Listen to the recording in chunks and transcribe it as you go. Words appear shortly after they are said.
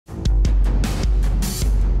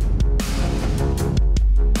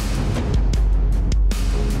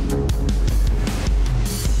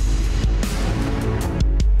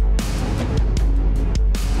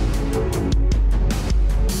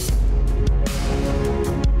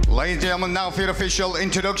Ladies and gentlemen, now for your official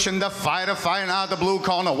introduction, the fighter fighting out the blue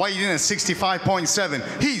corner, weighing in at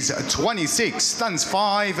 65.7. He's 26, stands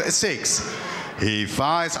 5'6". He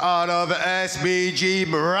fights out of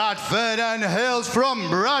SBG Bradford and hails from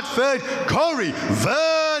Bradford, Cory,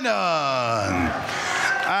 Vernon.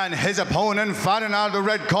 And his opponent fighting out of the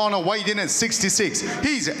red corner, weighed in at 66.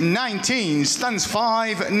 He's 19, stands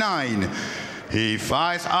 5'9". He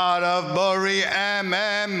fights out of Bury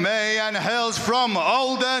MMA and hails from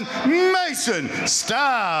Bolton, Mason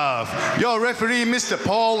Staff. Your referee, Mr.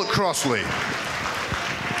 Paul Crossley.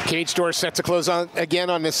 Cage door set to close on again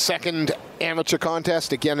on this second amateur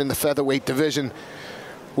contest, again in the featherweight division.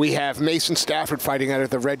 We have Mason Stafford fighting out of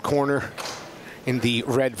the red corner in the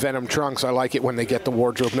red Venom trunks. I like it when they get the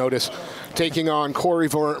wardrobe notice. Taking on Cory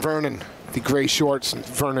Vernon, the gray shorts,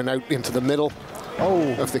 Vernon out into the middle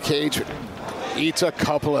of the cage. Eats a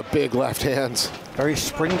couple of big left hands. Very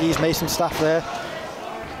springy is Mason Staff there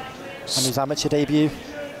on his amateur debut.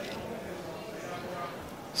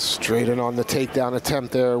 Straight in on the takedown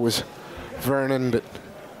attempt there was Vernon, but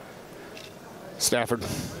Stafford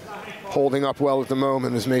holding up well at the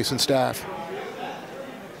moment is Mason Staff.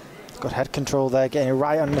 Good head control there, getting it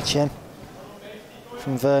right on the chin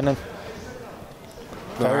from Vernon.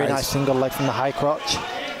 Very nice single leg from the high crotch.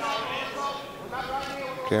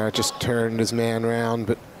 Yeah, just turned his man around,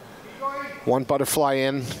 but one butterfly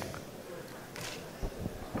in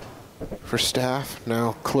for Staff.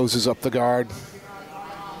 Now closes up the guard.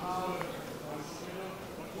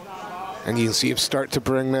 And you can see him start to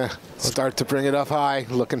bring it up high,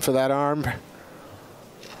 looking for that arm.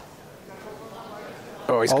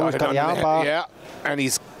 Oh, he's got it on the armbar. Yeah, and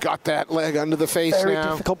he's got that leg under the face now. Very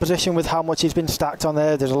difficult position with how much he's been stacked on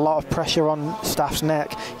there. There's a lot of pressure on Staff's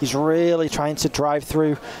neck. He's really trying to drive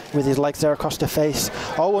through with his legs there across the face.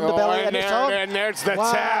 Oh, underbelly, and it's on. And there's the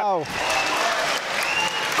tap.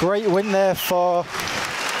 Great win there for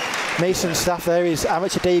Mason Staff there. His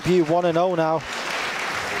amateur debut, 1-0 now.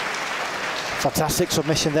 Fantastic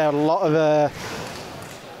submission there. A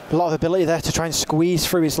lot of ability there to try and squeeze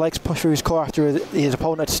through his legs, push through his core after his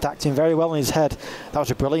opponent had stacked him very well on his head. That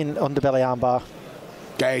was a brilliant underbelly armbar.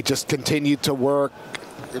 Yeah, he just continued to work,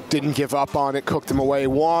 didn't give up on it, cooked him away.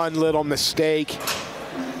 One little mistake,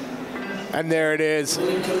 and there it is.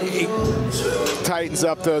 He tightens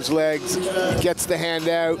up those legs, gets the hand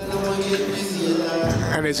out,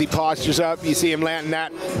 and as he postures up, you see him landing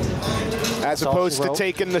that. As opposed to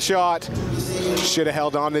taking the shot, should have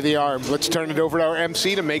held on to the arm. Let's turn it over to our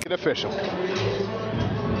MC to make it official.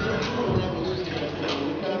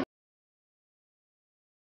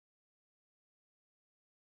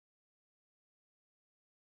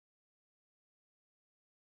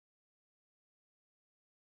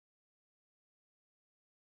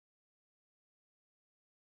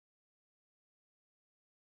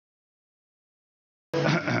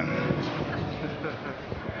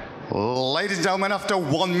 Ladies and gentlemen, after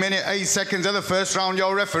 1 minute, 8 seconds of the first round,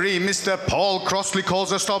 your referee, Mr. Paul Crossley,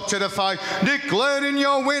 calls a stop to the fight, declaring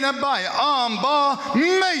your winner by armbar,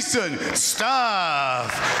 Mason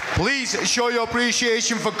Staff. Please show your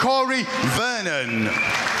appreciation for Cory Vernon.